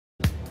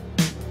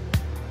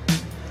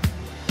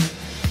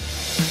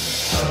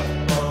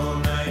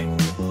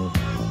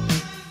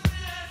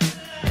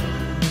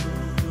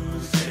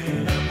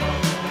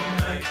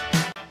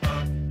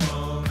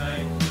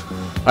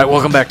Alright,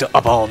 welcome back to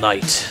Up All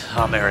Night.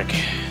 I'm Eric.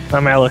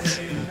 I'm Alex.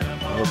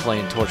 We're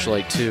playing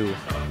Torchlight 2.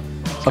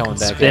 Fucking Coming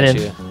back spinning.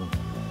 at you.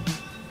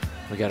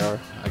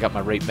 I got my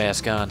rape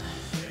mask on.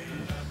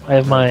 I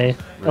have my Ready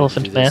to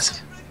elephant do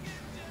this.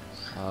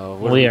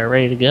 mask. We We are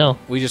ready to go.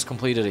 We just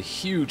completed a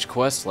huge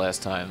quest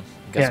last time.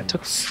 Yeah, it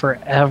took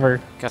forever.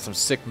 Got some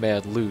sick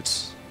mad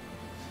loots.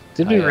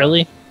 Did we I,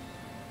 really?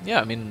 Yeah,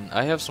 I mean,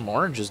 I have some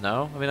oranges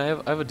now. I mean, I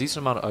have a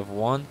decent amount. I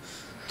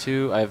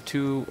have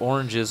two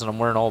oranges, and I'm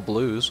wearing all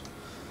blues.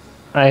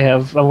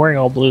 I'm wearing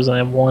all blues and I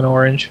have one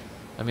orange.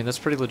 I mean, that's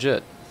pretty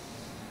legit.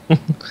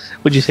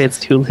 Would you say it's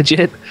too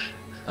legit?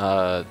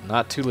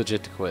 Not too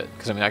legit to quit,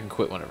 because I mean, I can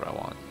quit whenever I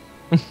want.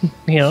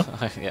 You know?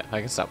 Yeah,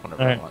 I can stop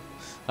whenever Alright. I want.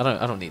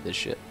 I don't need this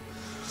shit.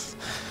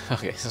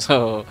 Okay,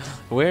 so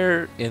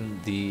where in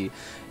the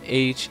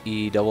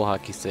HE double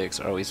hockey sticks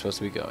are we supposed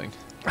to be going?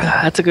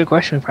 That's a good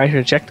question. We probably should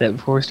have checked that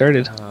before we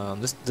started.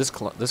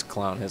 This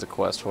clown has a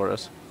quest for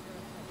us.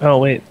 Oh,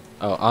 wait.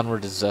 Oh,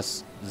 onward to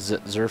Zerfishal.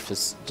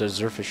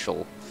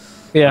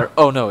 Yeah.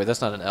 Oh no, wait, that's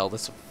not an L.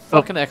 That's a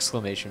fucking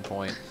exclamation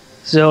point.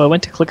 So I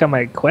went to click on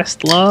my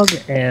quest log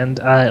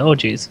and oh,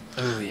 jeez.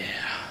 Oh yeah.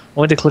 I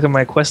went to click on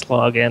my quest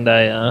log and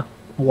I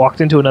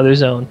walked into another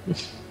zone.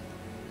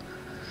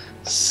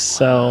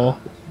 So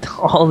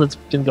all that's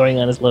been going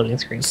on is loading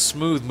screens.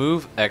 Smooth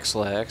move,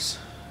 X-Lax.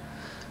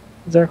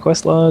 Is there a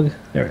quest log?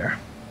 There we are.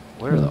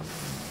 Where the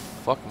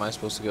fuck am I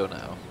supposed to go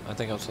now? I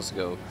think I'm supposed to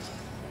go.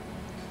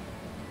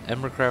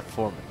 Embercraft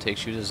Foreman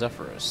takes you to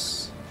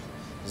Zephyrus.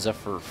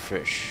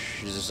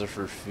 Zephyrfish.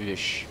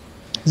 Zephyrfish?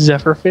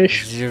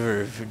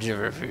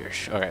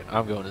 Zephyrfish. Alright,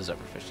 I'm going to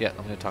Zephyrfish. Yeah, I'm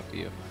going to talk to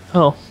you.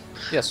 Oh.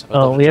 Yes.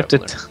 Oh, we have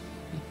to...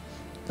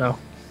 Oh.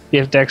 You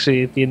have to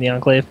actually be in the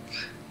Enclave?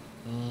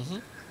 Mm-hmm.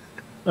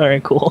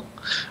 Alright, cool.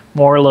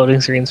 More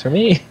loading screens for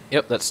me.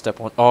 Yep, that's step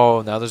one.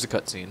 Oh, now there's a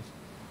cutscene.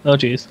 Oh,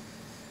 jeez.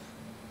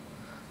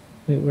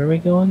 Wait, where are we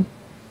going?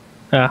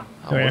 Ah,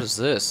 Oh, what is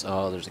this?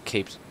 Oh, there's a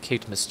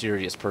caped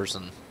mysterious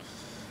person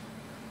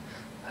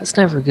that's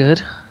never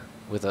good.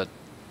 with a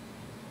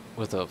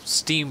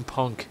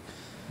steampunk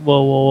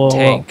Whoa.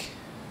 tank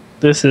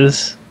This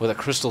is with a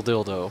crystal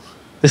dildo.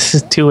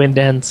 too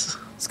intense.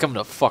 It's coming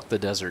to fuck the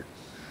desert.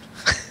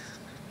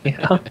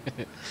 Yeah.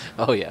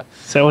 Oh yeah.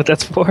 Is that what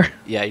that's for?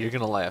 Yeah, you're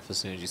gonna laugh as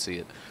soon as you see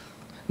it.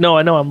 No,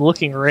 I know. I'm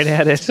looking right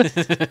at it.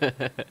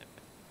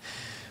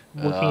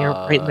 I'm looking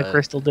right in the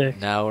crystal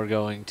dick. Now we're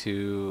going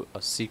to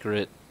a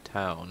secret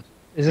town.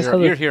 Is this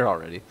You're here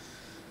already.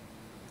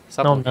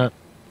 Stop No, I'm looking. not.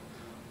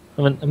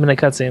 I'm in a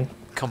cutscene.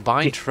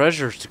 Combine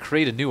treasures to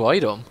create a new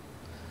item.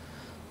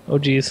 Oh,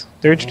 jeez.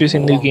 They're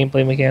introducing new Whoa.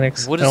 gameplay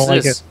mechanics. What I don't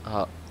is this?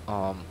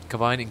 like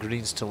Combine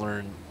ingredients to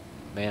learn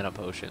mana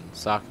potion.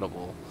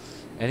 Socketable.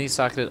 Any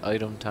socketed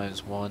item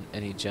times 1.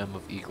 Any gem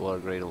of equal or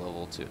greater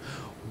level 2.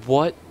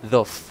 What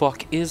the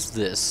fuck is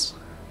this?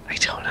 it. I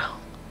don't know.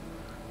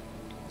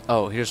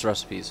 Oh, here's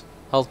recipes.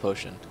 Health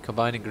potion.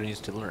 Combine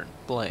ingredients to learn.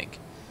 Blank.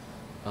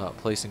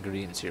 Place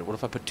ingredients here. What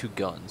if I put 2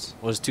 guns?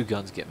 What does 2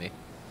 guns get me?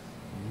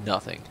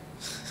 Nothing.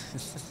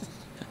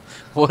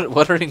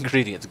 What are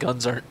ingredients?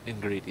 Guns aren't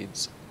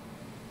ingredients.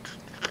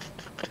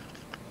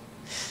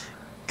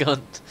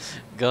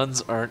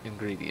 Guns aren't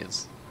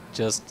ingredients.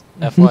 Just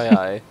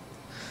FYI.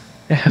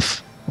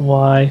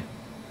 FYI.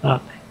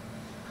 Oh,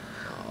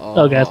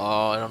 God.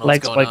 I don't know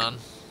Lag what's going spike. on.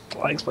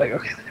 Flag spike.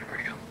 Okay, there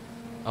we go.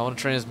 I want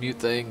to transmute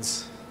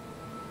things.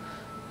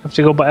 I have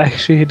to go by.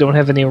 Actually, I don't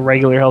have any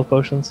regular health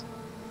potions.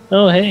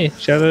 Oh, hey.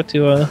 Shout out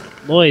to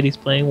Lloyd. He's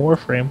playing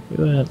Warframe.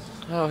 Look at that.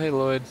 Oh, hey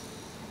Lloyd.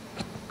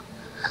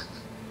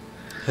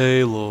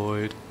 Hey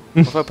Lloyd.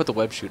 What if I put the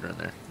web shooter in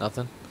there?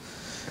 Nothing.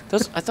 I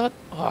thought.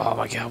 Oh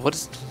my god.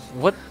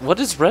 What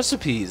is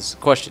recipes?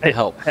 Question.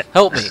 Help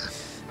me.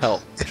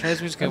 Help.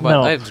 Transmutes can combine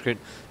No. items great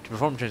to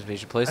perform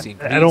transmutation. Place the I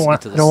ingredients don't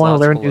want. into I the don't want to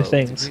slots learn below. new The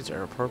things. ingredients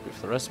are appropriate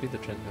for the recipe. The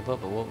transmute blah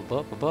blah blah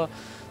blah blah blah.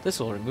 This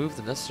will remove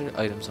the necessary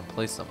items and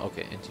place them.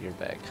 Okay, into your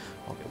bag.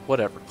 Okay,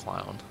 whatever,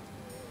 clown.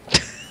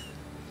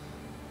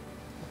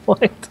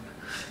 What?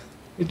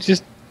 You're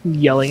just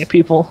yelling at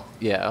people.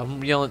 Yeah,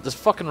 I'm yelling at this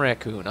fucking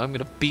raccoon. I'm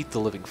gonna beat the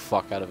living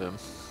fuck out of him.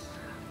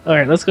 All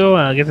right, let's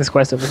go get this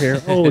quest over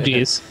here. Oh,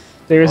 jeez.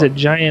 There's a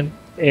giant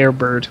air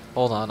bird.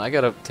 Hold on, I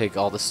gotta take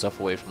all this stuff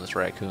away from this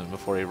raccoon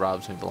before he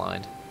robs me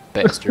blind.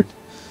 Bastard.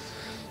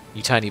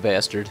 You tiny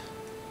bastard.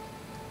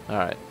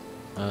 Alright.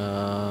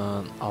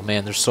 Oh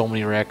man, there's so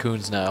many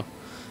raccoons now.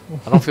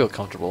 I don't feel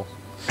comfortable.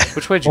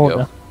 Which way'd you go?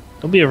 No.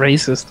 Don't be a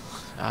racist.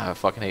 I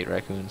fucking hate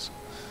raccoons.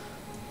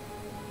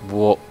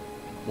 Whoa.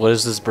 What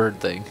is this bird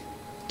thing?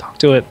 Talk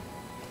to it.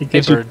 It Hey,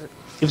 gives bird.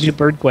 you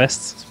bird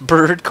quests.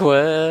 Bird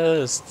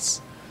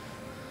quests!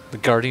 The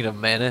Guardian of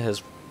Mana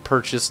has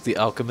purchased the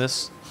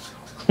Alchemist.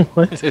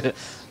 What?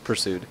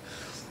 Pursued.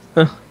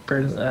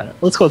 Bird,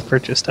 let's go with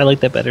purchased. I like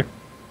that better.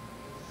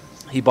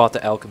 He bought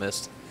the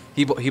Alchemist.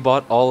 He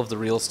bought all of the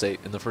real estate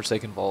in the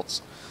Forsaken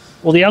Vaults.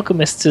 Well, the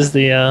Alchemists is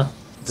the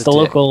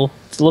local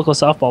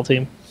softball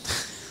team.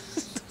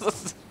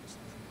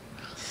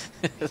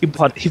 He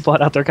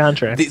bought out their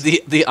contract.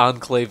 The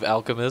Enclave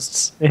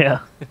Alchemists. Yeah.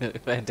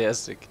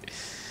 Fantastic.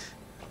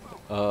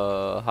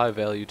 High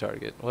value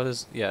target. What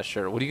is? Yeah,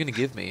 sure. What are you gonna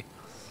give me?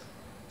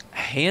 A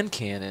hand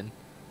cannon.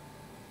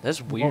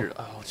 That's weird.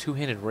 Oh,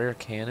 two-handed rare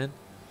cannon.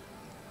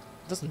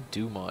 Doesn't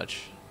do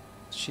much.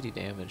 Shitty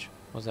damage.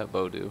 What does that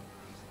bow do?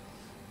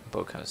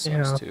 Bow kind of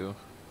sucks too.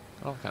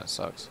 It all kind of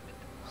sucks.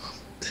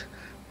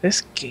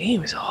 This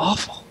game is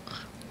awful.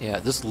 Yeah,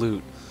 this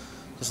loot's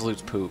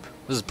poop.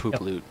 This is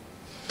poop loot.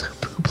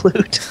 Poop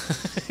loot.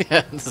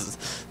 Yeah,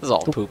 this is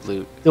all poop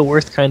loot. The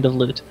worst kind of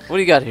loot. What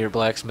do you got here,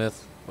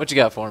 blacksmith? What you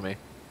got for me?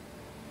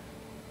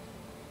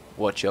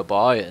 What you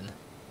buying?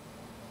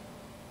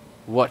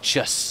 What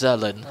you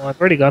selling? Well, I've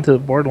already gone to the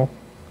portal.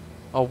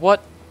 Oh,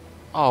 what?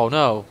 Oh,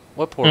 no.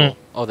 What portal?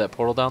 Oh, that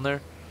portal down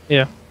there?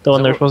 Yeah, the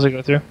one they're supposed to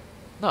go through.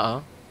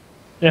 Nuh-uh.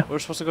 Yeah. We're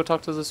supposed to go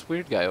talk to this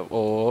weird guy.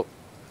 Oh.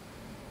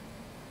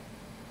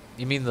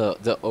 You mean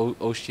the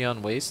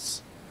Ocean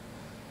Wastes?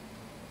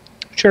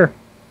 Sure.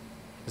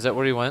 Is that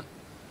where he went?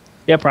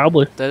 Yeah,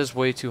 probably. That is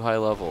way too high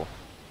level.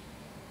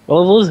 What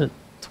level is it?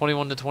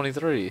 21 to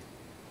 23.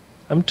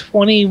 I'm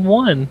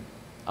 21.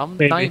 I'm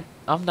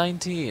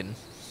 19.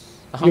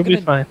 You'll be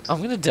fine.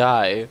 I'm gonna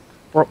die.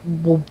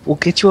 We'll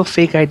get you a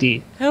fake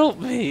ID. Help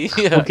me.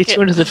 Yeah, We'll get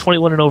you into the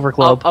 21 and over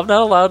club. I'm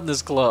not allowed in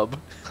this club.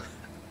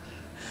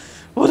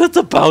 What if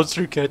the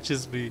bouncer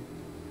catches me?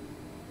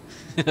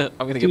 I'm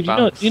gonna get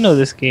bounced. You know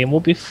this game. We'll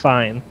be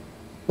fine.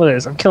 Look at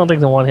this. I'm killing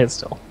things in one hit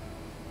still.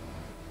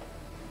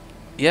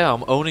 Yeah,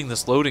 I'm owning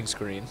this loading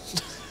screen.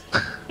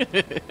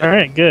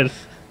 Alright, good.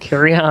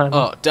 Carry on.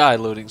 Oh, die,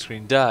 loading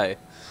screen, die.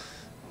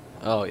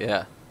 Oh,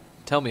 yeah.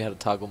 Tell me how to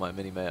toggle my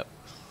mini-map.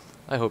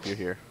 I hope you're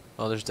here.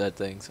 Oh, there's dead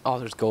things. Oh,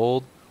 there's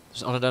gold.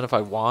 There's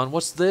unidentified wand.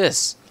 What's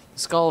this? The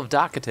Skull of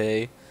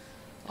Dakate.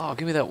 Oh,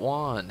 give me that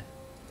wand.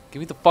 Give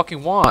me the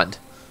fucking wand.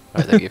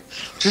 Alright, thank you.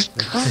 Just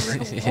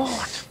the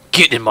wand.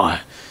 Get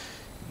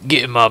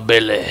in my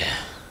belly.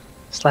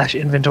 /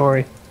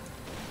 inventory.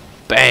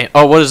 Bang.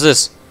 Oh, what is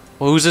this?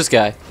 Well, who's this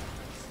guy?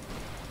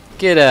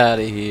 Get out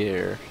of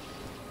here.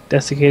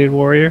 Desiccated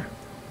warrior.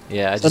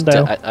 Yeah,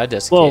 Sundial. I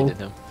desiccated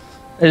him.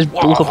 I just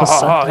blew up a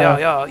sundial.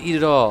 Yeah, eat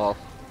it all.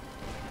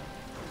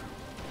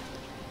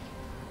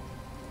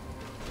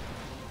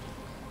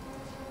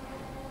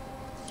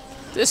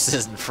 This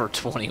isn't for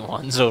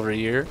 21s over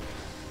here.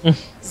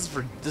 This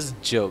is a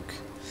joke.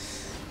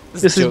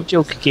 This is a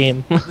joke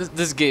game.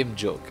 this game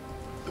joke.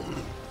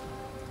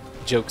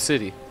 Joke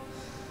City.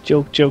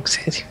 Joke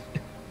city.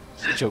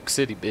 Joke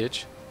City,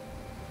 bitch.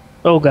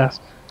 Oh gosh.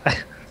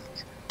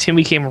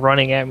 Timmy came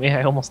running at me.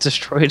 I almost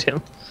destroyed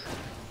him.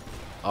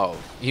 Oh,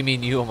 you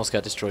mean you almost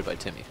got destroyed by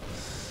Timmy?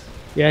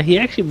 Yeah, he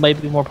actually might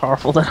be more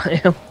powerful than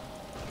I am.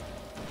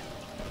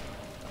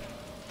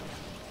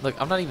 Look,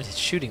 I'm not even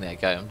shooting that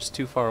guy. I'm just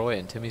too far away,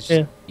 and Timmy's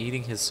just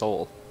eating his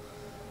soul.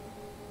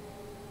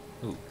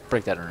 Ooh,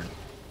 break that urn.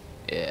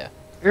 Yeah.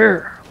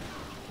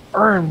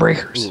 Urn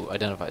breakers. Ooh,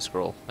 identify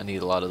scroll. I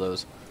need a lot of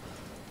those.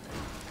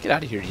 Get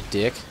out of here, you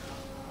dick.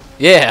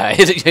 Yeah,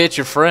 hit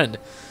your friend.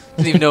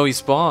 Didn't even know he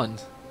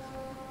spawned.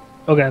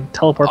 Oh god,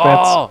 teleport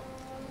bats. Oh!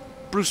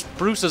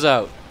 Bruce is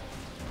out.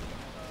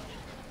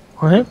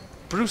 What?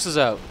 Bruce is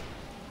out.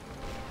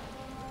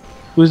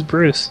 Who's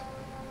Bruce?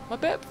 My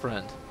bat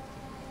friend.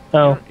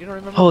 Oh. You don't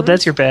remember Oh, Bruce?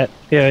 that's your bat.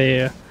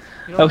 Yeah.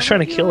 I was trying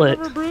to kill it.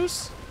 Remember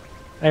Bruce?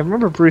 I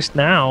remember Bruce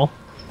now.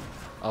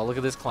 Oh, look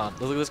at this clown.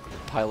 Look at this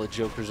pile of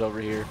jokers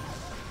over here.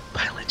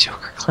 Pile of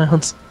Joker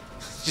clowns.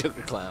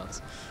 Joker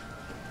clowns.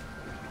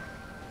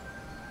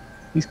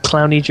 These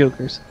clowny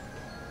jokers.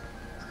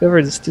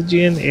 Discover the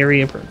Stygian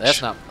area approach.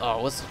 That's not.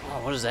 Oh,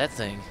 what is that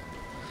thing?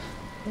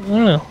 I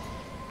don't know.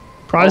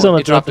 Prize on the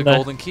it dropped a top of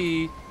golden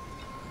key.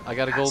 I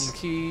got a golden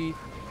key.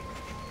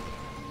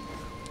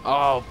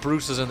 Oh,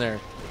 Bruce is in there.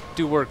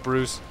 Do work,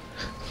 Bruce.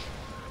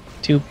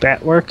 Do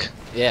bat work.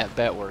 Yeah,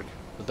 bat work.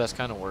 The best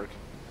kind of work.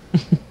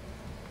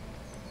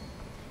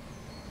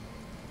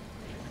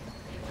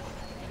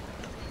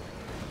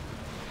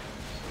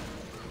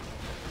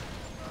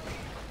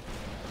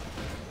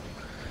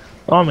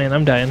 Oh man,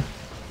 I'm dying.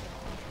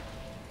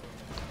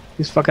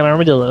 These fucking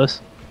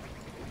armadillos.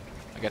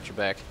 I got your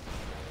back.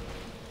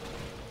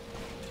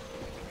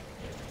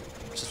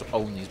 Just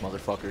own these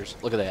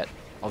motherfuckers. Look at that.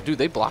 Oh, dude,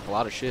 they block a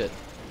lot of shit.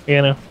 Yeah,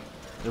 I know.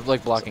 They're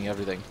like blocking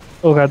everything.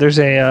 Oh god, there's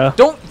a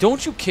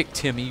Don't you kick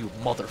Timmy, you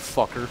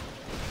motherfucker.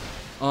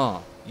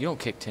 You don't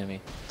kick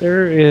Timmy.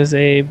 there is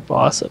a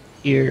boss up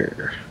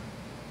here.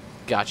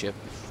 Gotcha.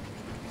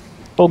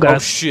 Oh god. Oh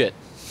shit.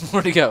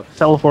 Where'd he go?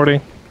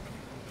 Teleporting.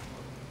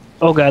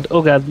 Oh god,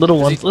 little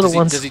ones.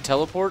 Does he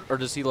teleport or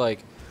does he like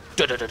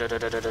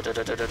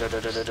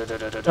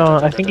Oh,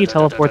 I think he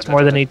teleports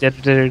more than he did.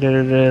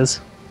 Okay.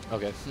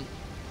 I'm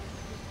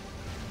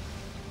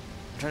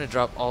trying to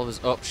drop all of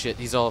his. Oh shit,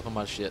 he's all up on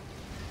my shit.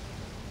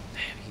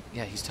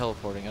 Damn, he's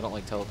teleporting. I don't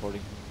like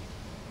teleporting.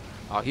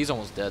 Oh, he's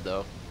almost dead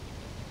though.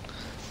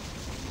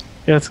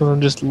 Yeah, that's because I'm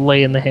just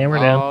laying the hammer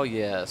down. Oh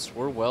yes,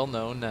 we're well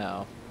known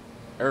now.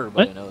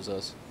 Everybody knows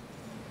us.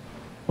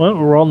 What?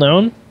 We're all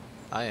known?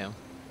 I am.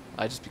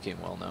 I just became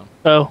well known.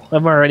 Oh,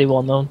 I'm already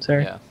well known,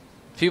 sorry. Yeah.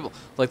 People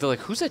they're like,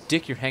 who's that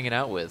dick you're hanging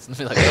out with? And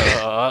be like,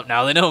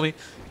 now they know me.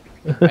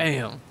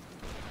 Bam.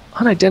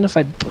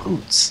 Unidentified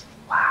boots.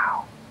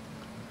 Wow.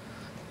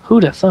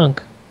 Who'da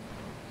thunk?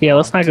 Yeah,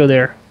 let's not go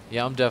there.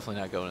 Yeah, I'm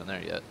definitely not going in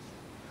there yet.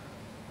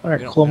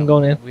 Alright, cool, I'm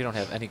going in. We don't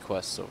have any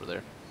quests over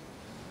there.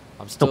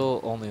 I'm still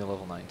only a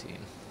level 19.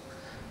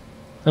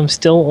 I'm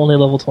still only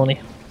level 20.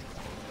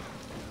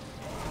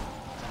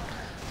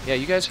 Yeah,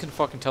 you guys can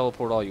fucking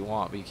teleport all you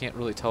want, but you can't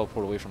really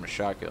teleport away from a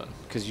shotgun,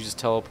 because you just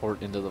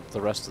teleport into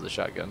the rest of the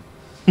shotgun.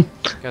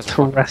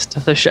 The rest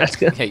of the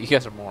shotgun. Yeah, you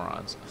guys are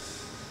morons.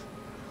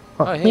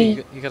 Oh, oh hey,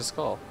 you got a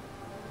skull.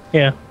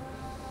 Yeah,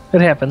 it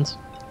happens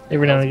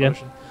every now and again.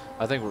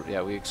 I think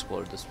we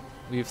explored this.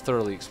 We've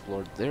thoroughly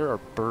explored. There are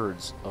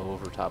birds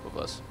over top of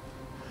us.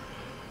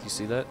 Do you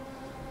see that?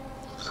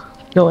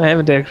 No, I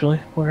haven't actually.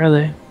 Where are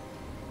they?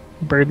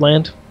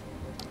 Birdland?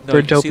 No,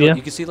 Birdtopia?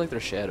 you can see like their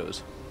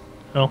shadows.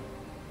 Oh.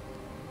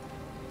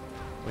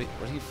 Wait,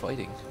 what are you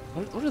fighting?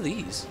 What are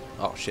these?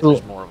 Oh shit,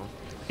 there's more of them.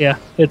 Yeah,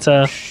 it's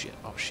Oh shit,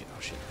 oh shit, oh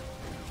shit.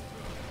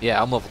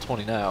 Yeah, I'm level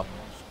 20 now.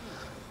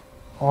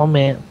 Oh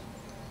man.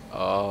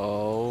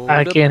 Oh.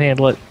 I can't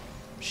handle it.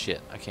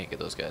 Shit, I can't get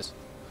those guys.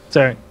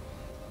 Sorry.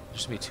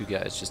 There's gonna be two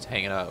guys just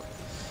hanging out.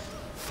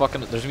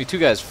 Fucking, there's gonna be two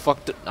guys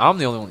fucked. I'm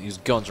the only one that uses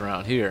guns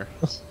around here.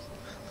 There's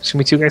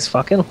gonna be two guys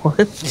fucking? What?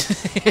 Is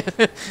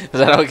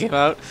that how it came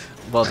out?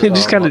 Well, you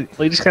just kind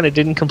of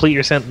didn't complete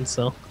your sentence,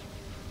 so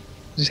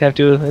you just have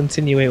to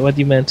insinuate what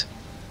you meant.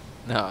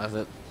 No,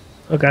 that.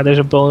 Oh god, there's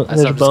a bone.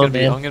 There's a bone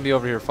man. I'm gonna be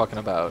over here fucking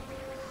about.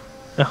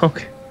 Oh,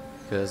 okay.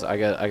 Because I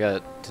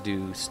got to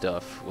do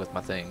stuff with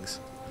my things.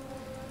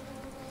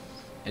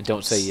 And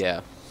don't say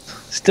yeah.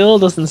 Still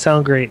doesn't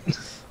sound great.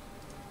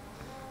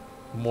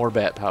 More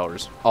bat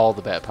powers. All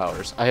the bat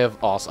powers. I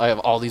have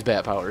all these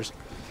bat powers.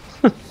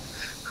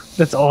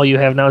 That's all you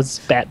have now is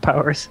bat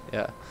powers.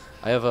 Yeah.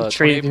 I have a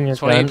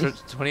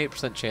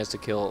 28% chance to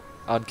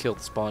unkill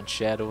the spawn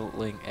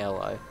shadowling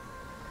ally. You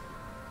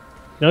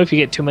know, if you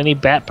get too many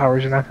bat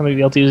powers, you're not going to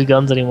be able to use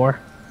guns anymore.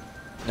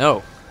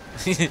 No.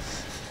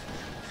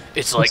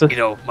 It's like,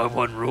 my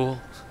one rule.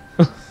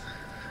 You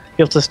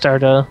have to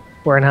start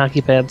wearing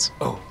hockey pads.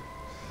 Oh.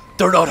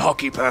 They're not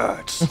hockey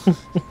pads.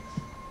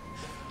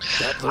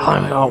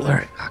 I'm not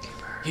wearing hockey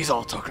pads. He's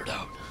all tuckered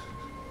out.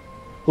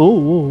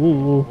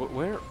 Ooh.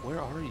 Where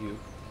are you?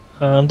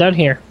 I'm down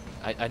here.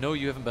 I know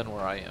you haven't been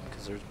where I am,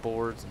 because there's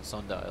boards and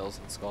sundials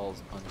and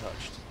skulls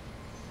untouched.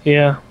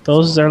 Yeah,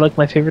 those are like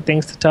my favorite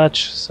things to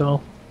touch,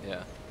 so...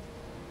 Yeah.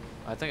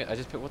 I think I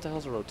just picked... What the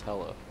hell's a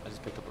rotella? I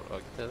just picked up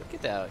a...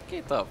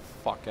 Get the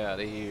fuck out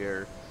of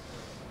here.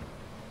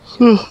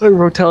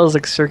 Rotella is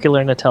like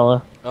circular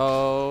Nutella.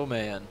 Oh,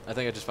 man. I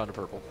think I just found a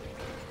purple.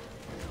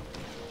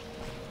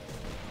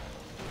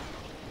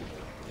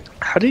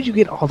 How did you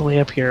get all the way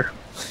up here?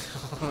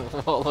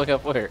 Well, look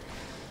up where.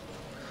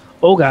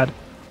 Oh god.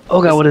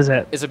 Oh god, what is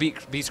that? It's a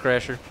beast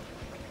crasher.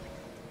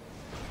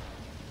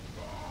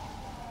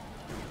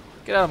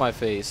 Get out of my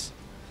face.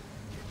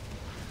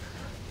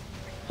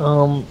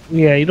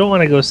 Yeah, you don't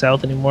want to go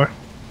south anymore.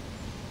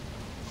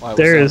 Why,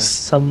 there is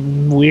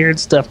some weird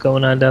stuff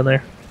going on down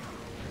there.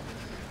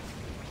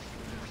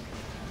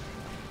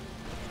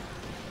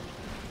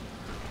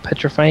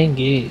 Petrifying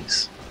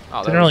gaze.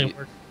 Oh, Didn't really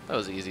work. That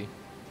was easy.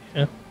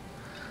 Yeah.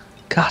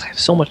 God, I have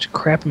so much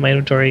crap in my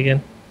inventory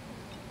again.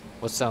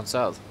 What's down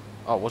south?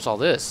 Oh, what's all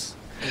this?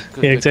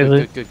 Good, yeah,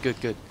 exactly.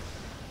 Good.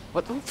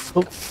 What?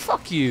 Oh,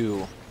 fuck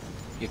you,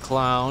 you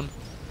clown.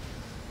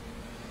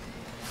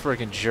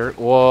 Friggin' jerk.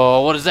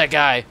 Whoa, what is that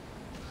guy?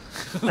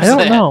 I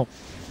don't know.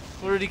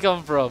 Where did he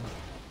come from?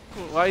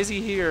 Why is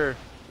he here?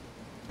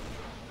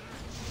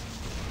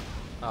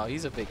 Oh,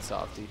 he's a big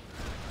softy.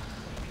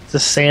 It's a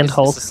sand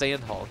Hulk. It's a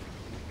sand Hulk.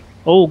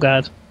 Oh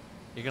god.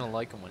 You're gonna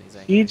like him when he's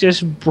angry. He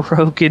just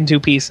broke into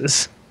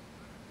pieces.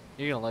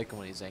 You're gonna like him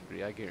when he's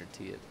angry, I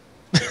guarantee it.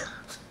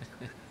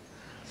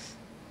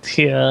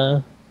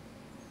 Yeah.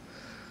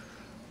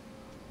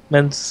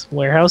 Men's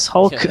Warehouse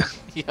Hulk?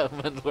 Yeah,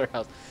 Men's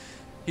Warehouse.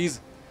 He's...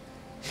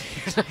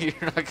 You're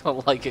not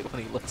gonna like it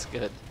when he looks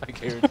good. I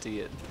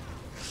guarantee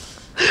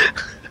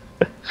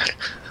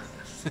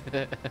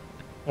it.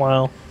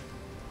 Wow.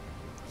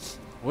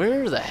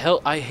 Where the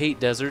hell... I hate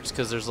deserts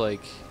because there's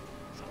like...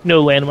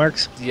 No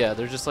landmarks? Yeah,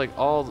 they're just like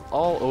all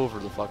over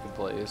the fucking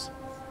place.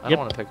 I don't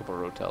want to pick up a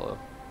rotella.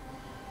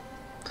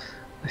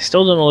 I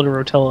still don't know what a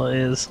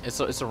rotella is.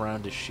 It's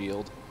around his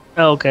shield.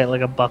 Oh, okay,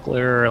 like a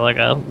buckler or like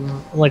a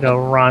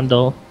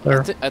rondel.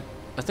 Or I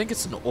think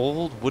it's an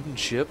old wooden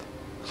ship.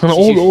 An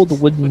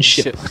old wooden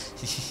ship.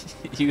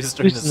 Used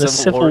during the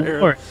Civil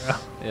War.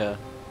 Yeah.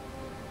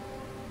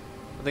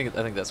 I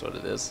think that's what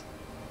it is.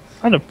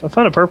 I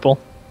found a purple.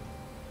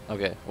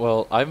 Okay,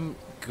 well, I'm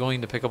going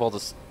to pick up all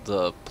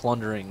the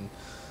plundering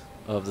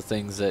of the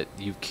things that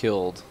you've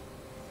killed.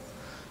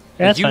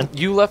 Yeah, that's fine.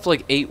 You left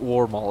like 8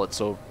 war mallets,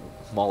 so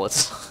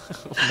mallets.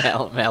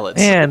 Mallets.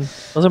 Man,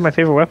 those are my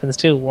favorite weapons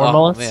too, war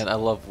mallets. Oh man, I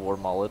love war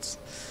mallets.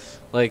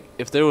 Like,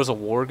 if there was a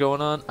war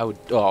going on, I would...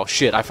 Oh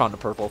shit, I found a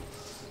purple.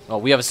 Oh,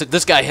 we have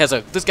this guy has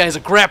a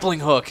grappling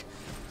hook.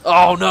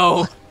 Oh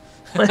no.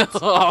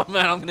 Oh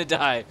man, I'm gonna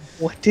die.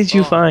 What did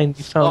you find?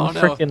 You found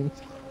no. frickin'...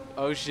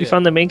 Oh You shit.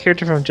 found the main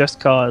character from Just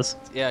Cause.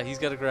 Yeah, he's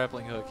got a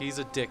grappling hook. He's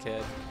a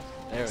dickhead.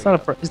 There It's we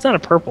not go. it's not a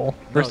purple.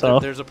 No, First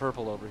off. there's a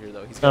purple over here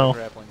though. He's got Oh. a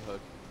grappling hook.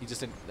 He just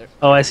didn't. There.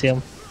 Oh, I see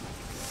him.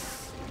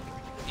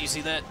 You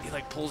see that? He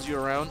like pulls you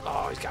around.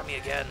 Oh, he's got me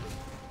again.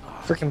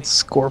 Oh, Freaking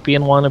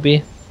scorpion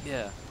wannabe.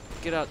 yeah.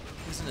 Get out.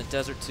 He's in the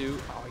desert too.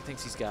 Oh, he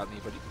thinks he's got me,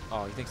 but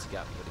he thinks he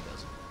got me, but he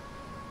doesn't.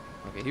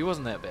 Okay, he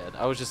wasn't that bad.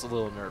 I was just a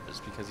little nervous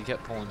because he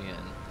kept pulling me in,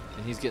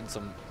 and he's getting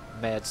some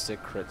mad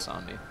sick crits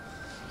on me.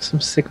 Some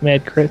sick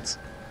mad crits.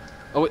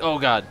 Oh, wait, oh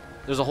god.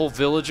 There's a whole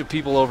village of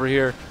people over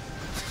here.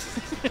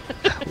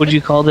 Would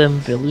you call them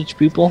village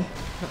people?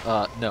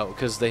 No,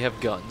 because they have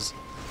guns.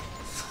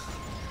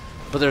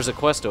 But there's a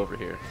quest over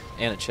here,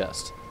 and a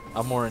chest.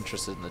 I'm more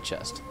interested in the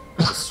chest.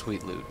 It's a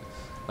sweet loot.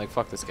 Like,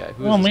 fuck this guy.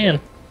 Who is Oh this man.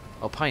 guy?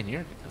 Oh,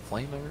 Pioneer? A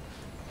flame ever?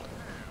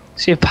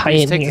 See a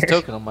Please take pioneer. this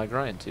token on my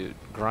grinditude.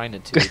 grind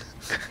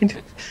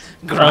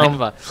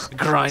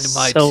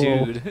my so-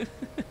 tude.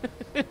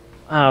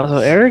 Wow, so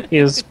Eric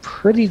is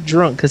pretty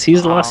drunk because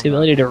he's lost the man.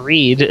 ability to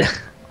read.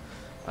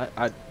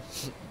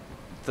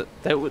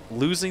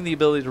 Losing the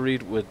ability to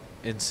read would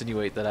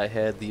insinuate that I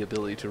had the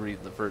ability to read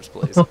in the first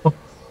place.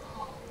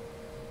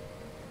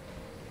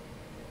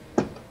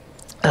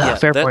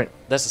 Fair point.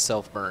 That's a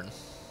self-burn.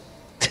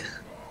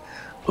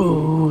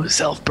 Ooh,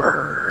 self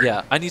burn.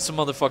 Yeah, I need some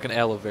motherfucking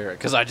aloe vera,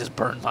 because I just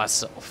burned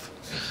myself.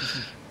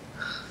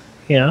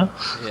 Yeah.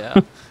 Yeah.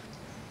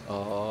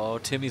 Oh,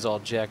 Timmy's all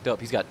jacked up.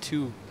 He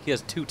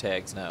has 2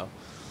 tags now.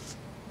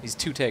 He's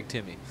 2-tag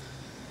Timmy.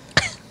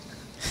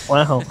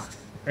 Wow.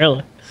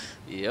 Really?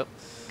 Yep.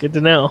 Good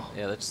to know.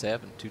 Yeah, that just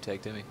happened.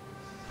 2-tag Timmy.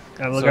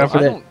 Gotta look So out for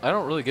that. I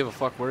don't really give a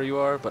fuck where you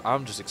are, but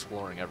I'm just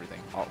exploring everything.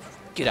 Oh,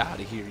 get out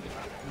of here, you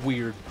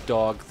weird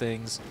dog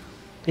things.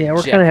 Yeah,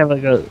 we're Jack- kind of have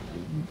like a.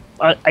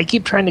 I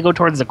keep trying to go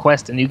towards the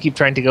quest, and you keep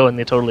trying to go in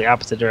the totally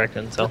opposite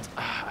direction. So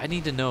I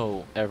need to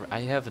know.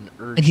 I have an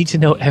urge. I need to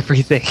know need-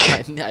 everything.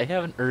 I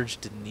have an urge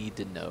to need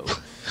to know.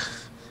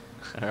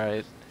 All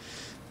right.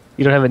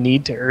 You don't have a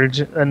need to urge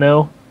a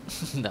no.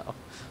 No,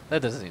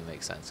 that doesn't even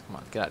make sense. Come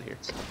on, get out of here.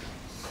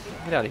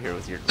 Get out of here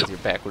with your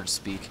backwards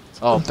speak.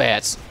 Oh,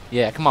 bats.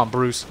 Yeah, come on,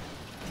 Bruce.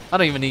 I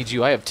don't even need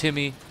you. I have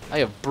Timmy. I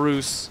have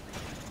Bruce.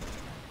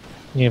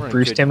 You We're have in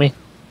Bruce good- Timmy.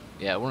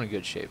 Yeah, we're in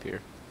good shape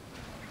here.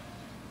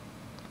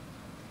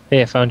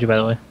 Hey, I found you by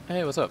the way.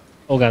 Hey, what's up?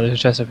 Oh god, there's a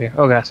chest up here.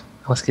 Oh god,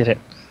 let's get it.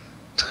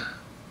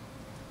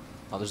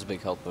 Oh, there's a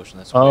big health potion.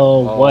 That's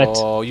Oh, okay. what?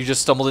 Oh, you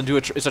just stumbled into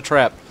it's a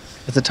trap.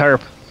 It's a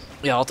tarp.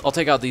 Yeah, I'll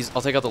take out these.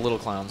 I'll take out the little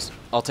clowns.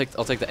 I'll take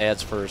the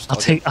ads first. I'll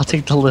take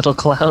the little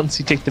clowns.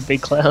 You take the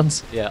big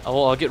clowns. Yeah,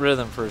 I'll get rid of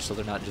them first, so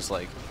they're not just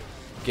like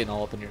getting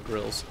all up in your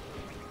grills.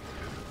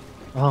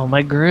 Oh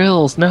my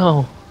grills,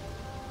 no.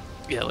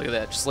 Yeah, look at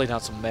that. Just lay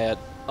down some mad.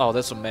 Oh,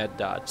 that's some mad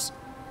dots.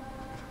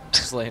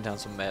 Just laying down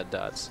some mad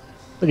dots.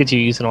 Look at you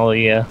using all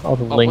the Oh,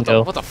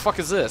 lingo. what the fuck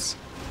is this?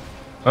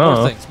 Oh.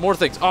 More things. More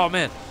things. Oh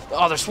man.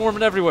 Oh, they're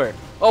swarming everywhere.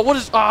 Oh, what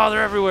is? Oh,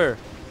 they're everywhere.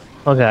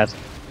 Oh god,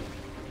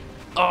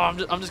 Oh, I'm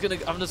just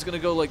gonna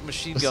go like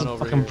machine this gun is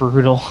over fucking here.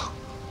 brutal.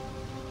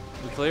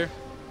 We clear?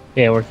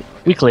 Yeah,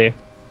 we clear.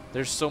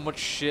 There's so much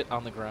shit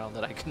on the ground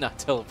that I cannot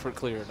tell if we're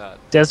clear or not.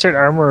 Desert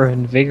armor of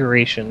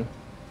invigoration.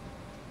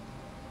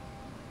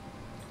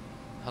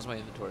 How's my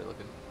inventory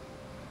looking?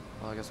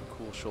 Well, I got some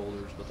cool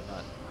shoulders, but they're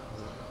not.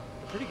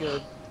 They're pretty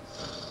good.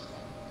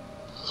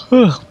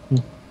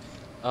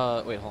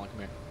 Wait, hold on, come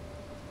here.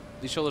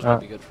 These shoulders might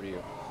be good for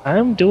you.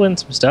 I'm doing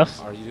some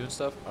stuff. Are you doing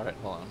stuff? All right,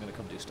 hold on. I'm gonna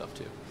come do stuff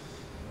too.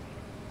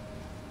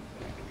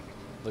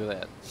 Look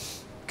at that.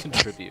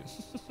 Contribute.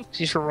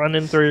 She's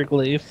running through your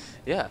glaive.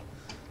 Yeah.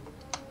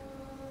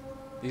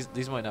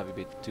 These might not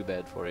be too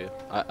bad for you.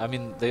 I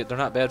mean, they're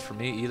not bad for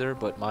me either,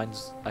 but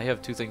I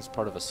have 2 things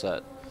part of a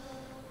set,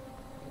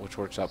 which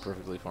works out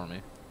perfectly for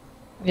me.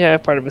 Yeah,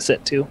 part of a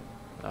set too.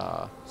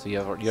 So you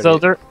have. So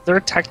they're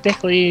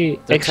technically.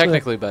 They're actually-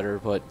 technically better,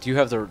 but do you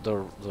have the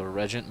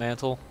regent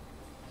mantle?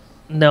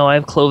 No, I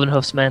have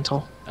Clovenhoof's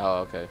mantle. Oh,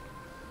 okay.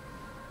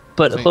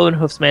 But Sweet.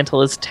 Clovenhoof's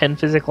mantle is 10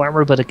 physical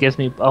armor, but it gives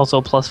me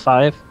also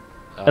 +5,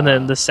 and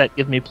then the set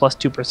gives me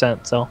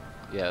 +2%. So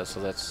Yeah, so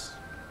that's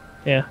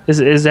yeah,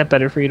 is that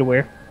better for you to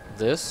wear?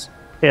 this.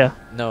 Yeah.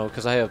 No,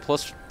 because I have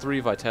 +3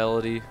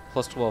 vitality,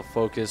 +12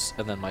 focus,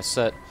 and then my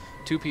set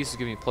 2 pieces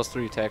give me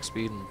 +3 attack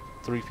speed, and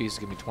 3 pieces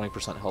give me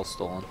 20% health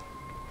stolen.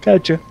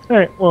 Gotcha. All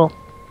right. Well,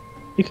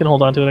 you can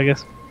hold on to it, I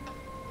guess.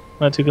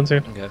 Not too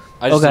concerned. Okay.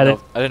 I didn't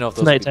know if those would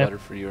be Nighttime. better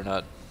for you or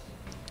not.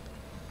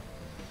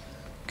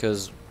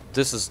 Because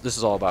this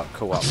is all about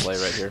co-op play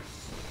right here.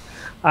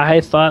 I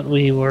thought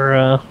we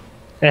were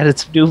added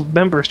some new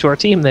members to our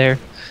team there.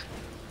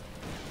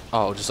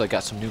 Oh, just like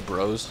got some new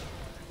bros.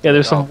 Yeah,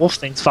 there's Oh. some wolf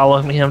things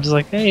following me. I'm just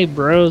like, hey,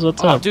 bros,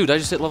 what's Oh, up? dude, I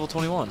just hit level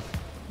 21.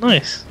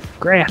 Nice.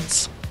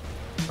 Grats.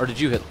 Or did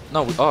you hit?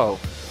 No. Oh. All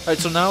right.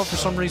 So now, for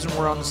some reason,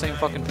 we're on the same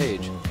fucking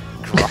page.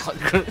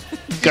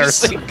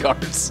 Garts.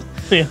 Garts.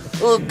 Yeah.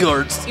 Oh,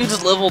 Garts. You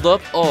just leveled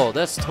up. Oh,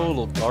 that's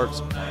total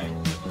Garts.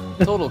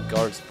 Total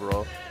Garts,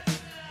 bro.